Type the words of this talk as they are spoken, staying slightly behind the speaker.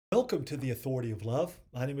Welcome to the Authority of Love.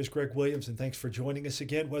 My name is Greg Williams, and thanks for joining us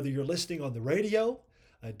again. Whether you're listening on the radio,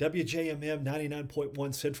 WJMM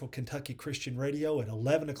 99.1 Central Kentucky Christian Radio at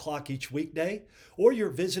 11 o'clock each weekday, or you're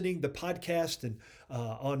visiting the podcast and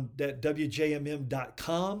on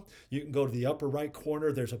WJMM.com, you can go to the upper right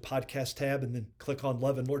corner. There's a podcast tab, and then click on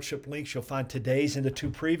Love and Lordship links. You'll find today's and the two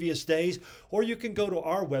previous days, or you can go to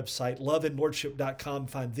our website, loveandlordship.com,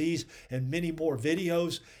 find these and many more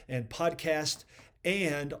videos and podcasts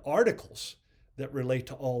and articles that relate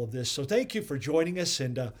to all of this. So thank you for joining us,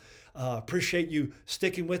 and appreciate you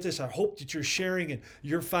sticking with us. I hope that you're sharing and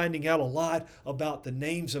you're finding out a lot about the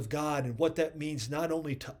names of God and what that means not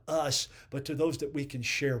only to us, but to those that we can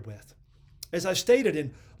share with. As I stated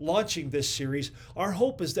in launching this series, our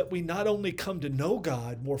hope is that we not only come to know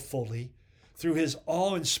God more fully through His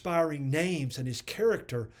awe-inspiring names and His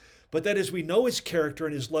character, but that as we know His character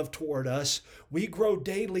and His love toward us, we grow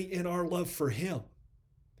daily in our love for Him.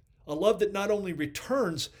 A love that not only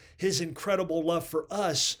returns His incredible love for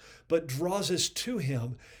us, but draws us to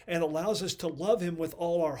Him and allows us to love Him with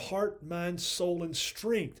all our heart, mind, soul, and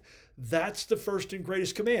strength. That's the first and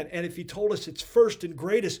greatest command. And if He told us it's first and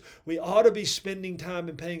greatest, we ought to be spending time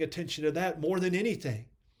and paying attention to that more than anything.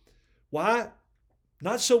 Why?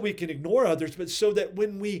 Not so we can ignore others, but so that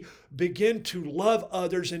when we begin to love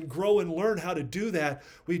others and grow and learn how to do that,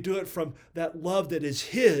 we do it from that love that is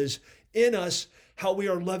His in us, how we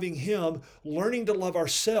are loving Him, learning to love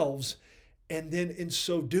ourselves, and then in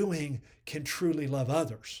so doing can truly love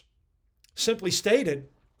others. Simply stated,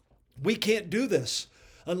 we can't do this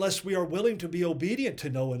unless we are willing to be obedient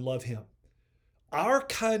to know and love Him. Our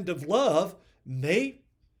kind of love may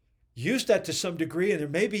use that to some degree, and there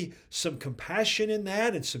may be some compassion in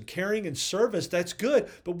that and some caring and service. That's good,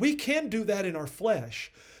 but we can do that in our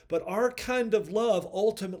flesh. But our kind of love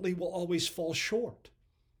ultimately will always fall short.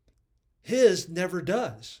 His never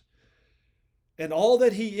does. And all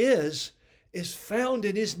that He is found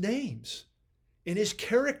in His names, in His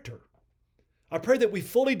character. I pray that we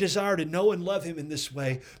fully desire to know and love Him in this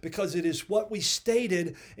way, because it is what we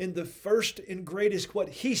stated in the first and greatest, what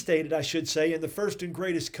He stated, I should say, in the first and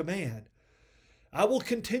greatest command. I will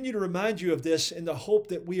continue to remind you of this in the hope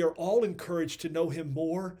that we are all encouraged to know Him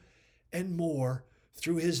more and more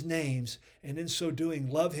through His names, and in so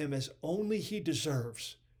doing, love Him as only He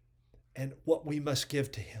deserves and what we must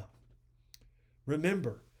give to Him.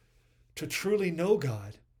 Remember, to truly know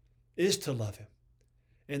God is to love Him.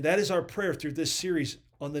 And that is our prayer through this series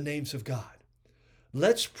on the names of God.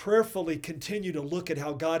 Let's prayerfully continue to look at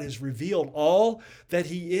how God has revealed all that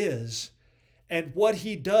He is and what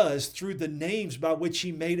He does through the names by which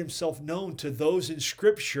He made Himself known to those in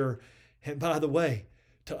Scripture, and by the way,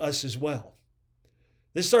 to us as well.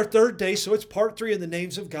 This is our third day, so it's part 3 of the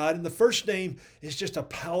names of God. And the first name is just a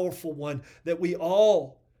powerful one that we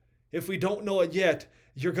all, if we don't know it yet,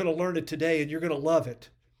 you're going to learn it today and you're going to love it.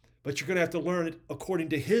 But you're going to have to learn it according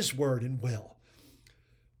to His word and will.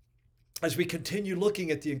 As we continue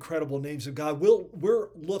looking at the incredible names of God, we'll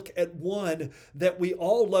look at one that we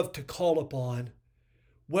all love to call upon,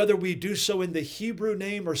 whether we do so in the Hebrew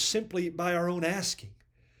name or simply by our own asking.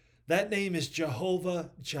 That name is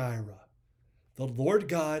Jehovah Jireh, the Lord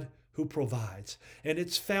God who provides. And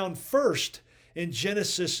it's found first in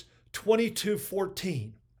Genesis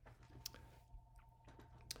 22:14.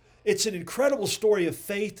 It's an incredible story of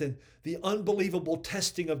faith and the unbelievable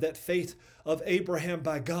testing of that faith of Abraham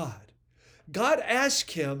by God. God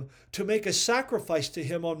asked him to make a sacrifice to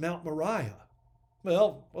Him on Mount Moriah.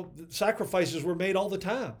 Well, sacrifices were made all the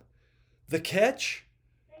time. The catch?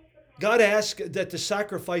 God asked that the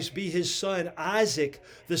sacrifice be His son Isaac,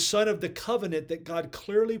 the son of the covenant that God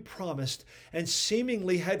clearly promised and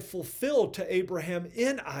seemingly had fulfilled to Abraham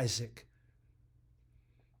in Isaac.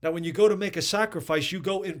 Now, when you go to make a sacrifice, you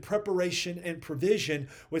go in preparation and provision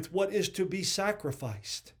with what is to be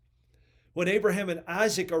sacrificed. When Abraham and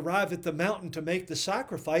Isaac arrive at the mountain to make the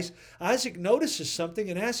sacrifice, Isaac notices something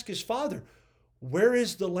and asks his father, "Where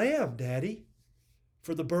is the lamb, Daddy,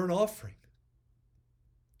 for the burnt offering?"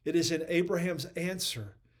 It is in Abraham's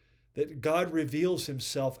answer that God reveals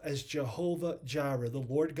Himself as Jehovah Jireh, the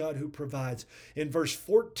Lord God who provides. In verse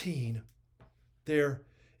 14, there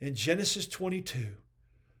in Genesis 22,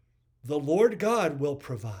 the Lord God will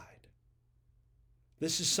provide.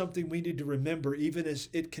 This is something we need to remember even as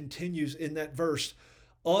it continues in that verse.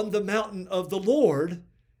 On the mountain of the Lord,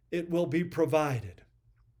 it will be provided.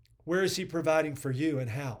 Where is He providing for you and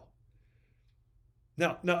how?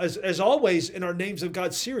 Now, as always in our Names of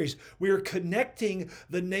God series, we are connecting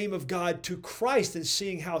the name of God to Christ and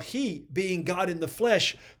seeing how He, being God in the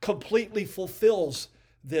flesh, completely fulfills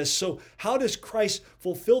this. So how does Christ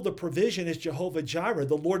fulfill the provision as Jehovah Jireh,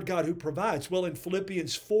 the Lord God who provides? Well, in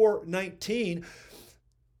Philippians 4:19,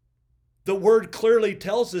 the word clearly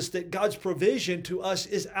tells us that God's provision to us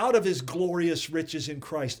is out of his glorious riches in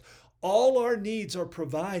Christ. All our needs are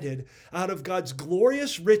provided out of God's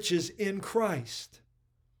glorious riches in Christ,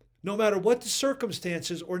 no matter what the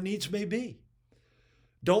circumstances or needs may be.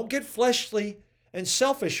 Don't get fleshly and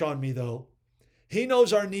selfish on me, though. He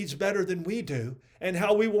knows our needs better than we do and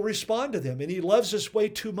how we will respond to them. And he loves us way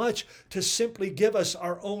too much to simply give us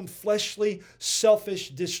our own fleshly, selfish,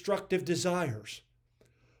 destructive desires.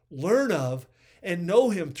 Learn of and know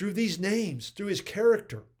him through these names, through his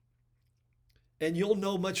character. And you'll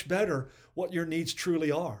know much better what your needs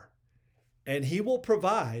truly are. And he will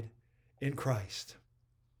provide in Christ.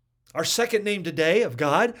 Our second name today of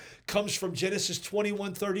God comes from Genesis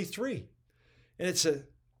 21:33. And it's a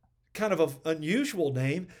kind of an unusual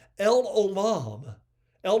name, El Olam.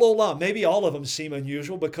 El Olam. Maybe all of them seem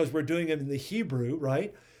unusual because we're doing them in the Hebrew,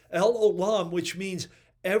 right? El Olam, which means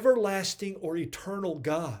everlasting or eternal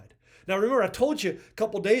God. Now remember, I told you a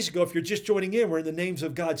couple days ago, if you're just joining in, we're in the Names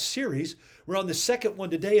of God series. We're on the second one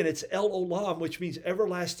today, and it's El Olam, which means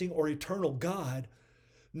everlasting or eternal God.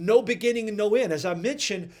 No beginning and no end. As I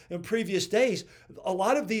mentioned in previous days, a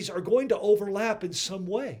lot of these are going to overlap in some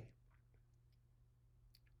way.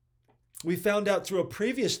 We found out through a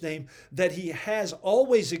previous name that he has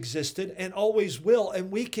always existed and always will,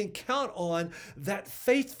 and we can count on that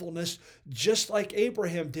faithfulness just like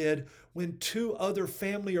Abraham did when two other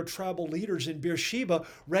family or tribal leaders in Beersheba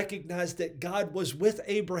recognized that God was with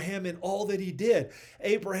Abraham in all that he did.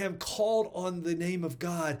 Abraham called on the name of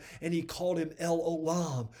God, and he called him El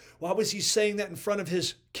Olam. Why was he saying that in front of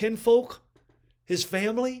his kinfolk, his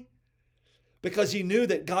family? Because he knew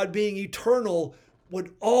that God being eternal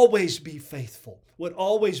would always be faithful, would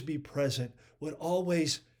always be present, would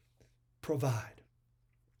always provide.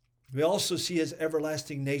 We also see his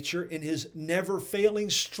everlasting nature in his never-failing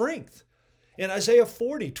strength. In Isaiah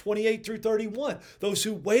 40:28-31, those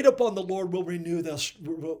who wait upon the Lord will renew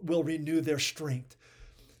their strength.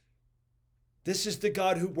 This is the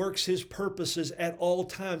God who works his purposes at all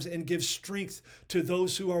times and gives strength to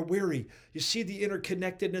those who are weary. You see the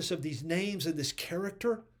interconnectedness of these names and this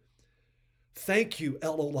character? Thank you,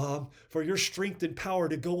 El Olam, for your strength and power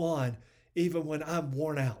to go on even when I'm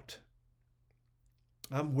worn out.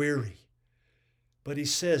 I'm weary. But he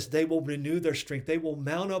says they will renew their strength. They will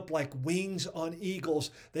mount up like wings on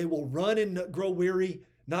eagles. They will run and not grow weary.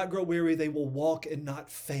 They will walk and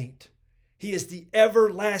not faint. He is the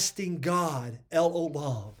everlasting God, El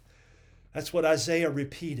Olam. That's what Isaiah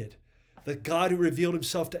repeated. The God who revealed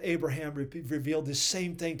himself to Abraham revealed the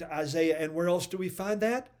same thing to Isaiah. And where else do we find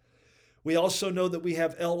that? We also know that we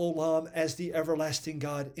have El Olam as the everlasting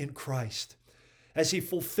God in Christ. As he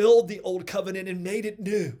fulfilled the old covenant and made it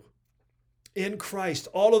new in Christ.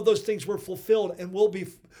 All of those things were fulfilled and will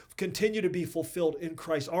continue to be fulfilled in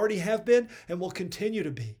Christ. Already have been and will continue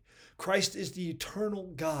to be. Christ is the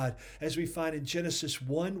eternal God, as we find in Genesis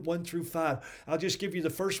 1:1-5. I'll just give you the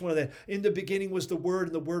first one of that. In the beginning was the Word,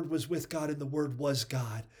 and the Word was with God, and the Word was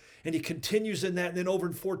God. And he continues in that. And then over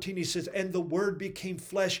in 14, he says, and the Word became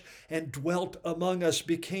flesh and dwelt among us,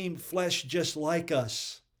 became flesh just like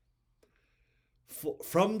us.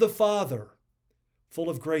 From the Father, full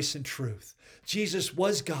of grace and truth. Jesus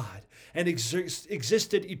was God and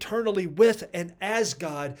existed eternally with and as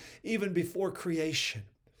God even before creation.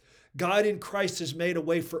 God in Christ has made a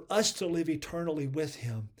way for us to live eternally with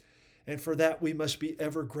him. And for that, we must be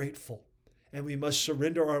ever grateful. And we must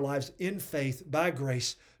surrender our lives in faith by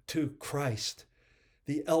grace to Christ,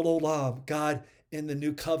 the El Olam, God in the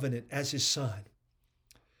new covenant as his Son.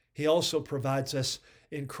 He also provides us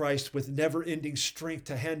in Christ with never-ending strength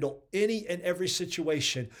to handle any and every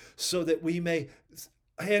situation so that we may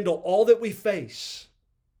handle all that we face.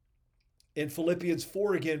 In Philippians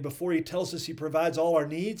 4 again, before he tells us he provides all our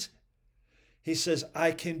needs, he says,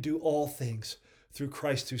 I can do all things through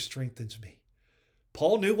Christ who strengthens me.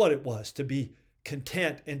 Paul knew what it was to be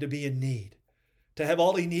content and to be in need, to have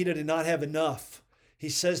all he needed and not have enough. He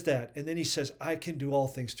says that, and then he says, I can do all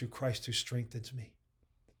things through Christ who strengthens me.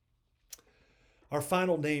 Our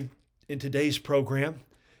final name in today's program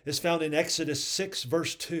is found in Exodus 6,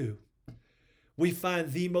 verse 2. We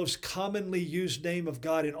find the most commonly used name of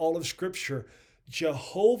God in all of Scripture,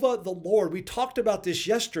 Jehovah the Lord. We talked about this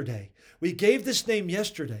yesterday. We gave this name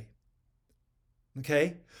yesterday.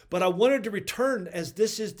 Okay? But I wanted to return, as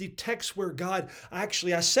this is the text where God,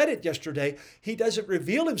 actually, I said it yesterday, he doesn't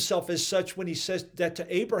reveal himself as such when he says that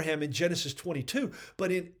to Abraham in Genesis 22,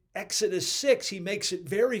 but in Exodus 6, he makes it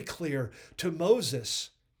very clear to Moses.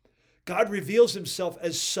 God reveals himself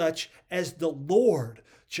as such as the Lord,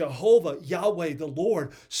 Jehovah, Yahweh, the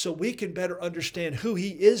Lord, so we can better understand who he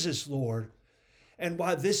is as Lord and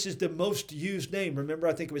why this is the most used name. Remember,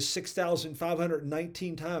 I think it was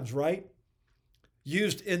 6,519 times, right?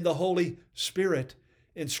 Used in the Holy Spirit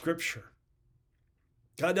in Scripture.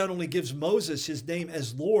 God not only gives Moses his name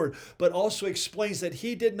as Lord, but also explains that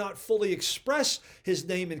he did not fully express his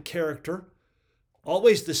name and character,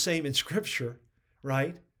 always the same in Scripture,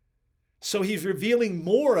 right? So he's revealing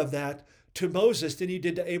more of that to Moses than he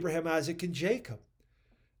did to Abraham, Isaac, and Jacob.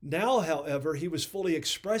 Now, however, he was fully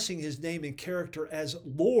expressing his name and character as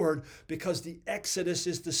Lord because the Exodus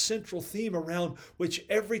is the central theme around which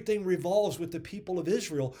everything revolves with the people of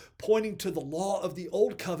Israel, pointing to the law of the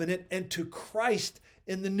Old Covenant and to Christ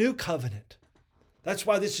in the New Covenant. That's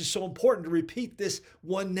why this is so important to repeat this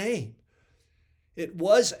one name. It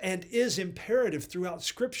was and is imperative throughout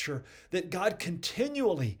Scripture that God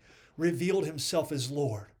continually revealed himself as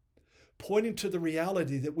Lord, pointing to the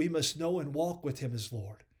reality that we must know and walk with him as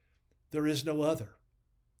Lord. There is no other.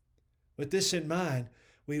 With this in mind,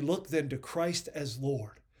 we look then to Christ as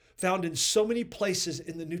Lord, found in so many places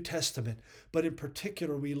in the New Testament, but in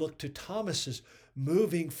particular, we look to Thomas's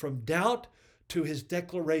moving from doubt to his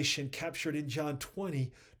declaration captured in John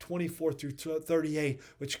 20, 24 through 38,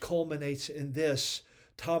 which culminates in this,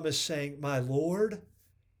 Thomas saying, "My Lord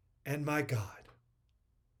and my God."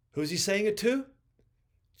 Who's he saying it to?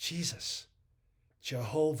 Jesus,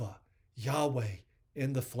 Jehovah, Yahweh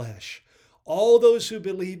in the flesh. All those who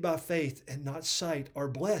believe by faith and not sight are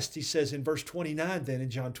blessed, he says in verse 29 then in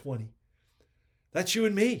John 20. That's you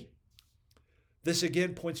and me. This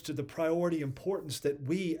again points to the priority importance that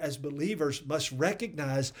we as believers must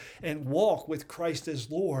recognize and walk with Christ as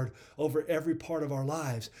Lord over every part of our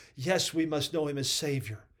lives. Yes, we must know him as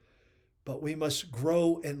Savior, but we must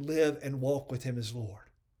grow and live and walk with him as Lord.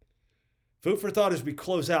 Food for thought as we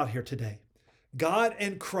close out here today. God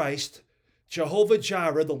and Christ, Jehovah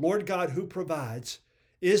Jireh, the Lord God who provides,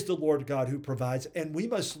 is the Lord God who provides, and we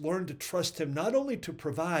must learn to trust him not only to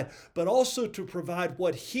provide, but also to provide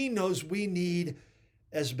what he knows we need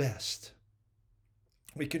as best.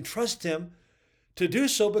 We can trust him to do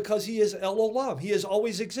so because he is El Olam. He has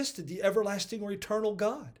always existed, the everlasting or eternal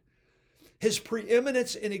God. His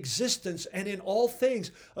preeminence in existence and in all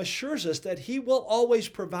things assures us that he will always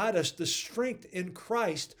provide us the strength in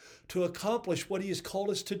Christ to accomplish what he has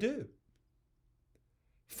called us to do.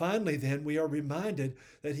 Finally, then, we are reminded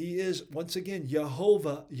that he is, once again,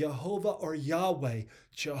 Jehovah or Yahweh,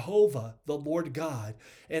 Jehovah, the Lord God,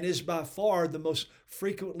 and is by far the most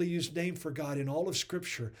frequently used name for God in all of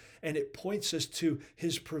Scripture. And it points us to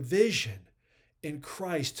his provision in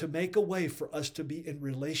Christ to make a way for us to be in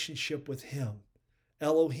relationship with him.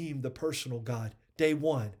 Elohim, the personal God, day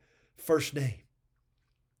one, first name.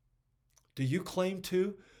 Do you claim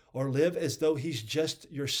to or live as though he's just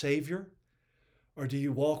your Savior? Or do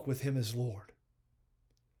you walk with him as Lord?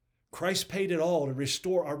 Christ paid it all to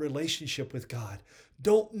restore our relationship with God.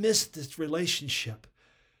 Don't miss this relationship.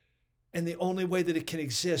 And the only way that it can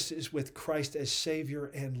exist is with Christ as Savior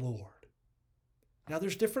and Lord. Now,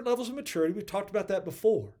 there's different levels of maturity. We've talked about that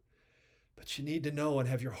before. But you need to know and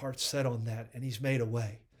have your heart set on that, and he's made a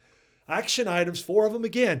way. Action items, 4 of them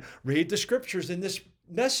again. Read the Scriptures in this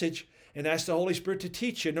message and ask the Holy Spirit to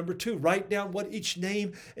teach you. Number 2, write down what each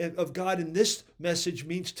name of God in this message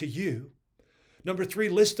means to you. Number 3,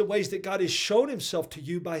 list the ways that God has shown himself to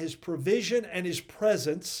you by his provision and his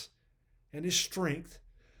presence and his strength.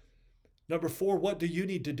 Number 4, what do you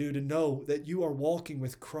need to do to know that you are walking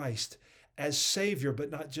with Christ as Savior,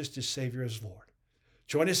 but not just as Savior, as Lord?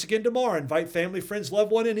 Join us again tomorrow. Invite family, friends,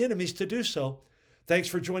 loved one, and enemies to do so. Thanks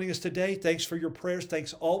for joining us today. Thanks for your prayers.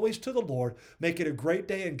 Thanks always to the Lord. Make it a great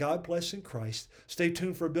day, and God bless in Christ. Stay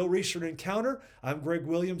tuned for a Bill Reeser Encounter. I'm Greg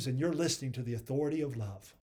Williams, and you're listening to The Authority of Love.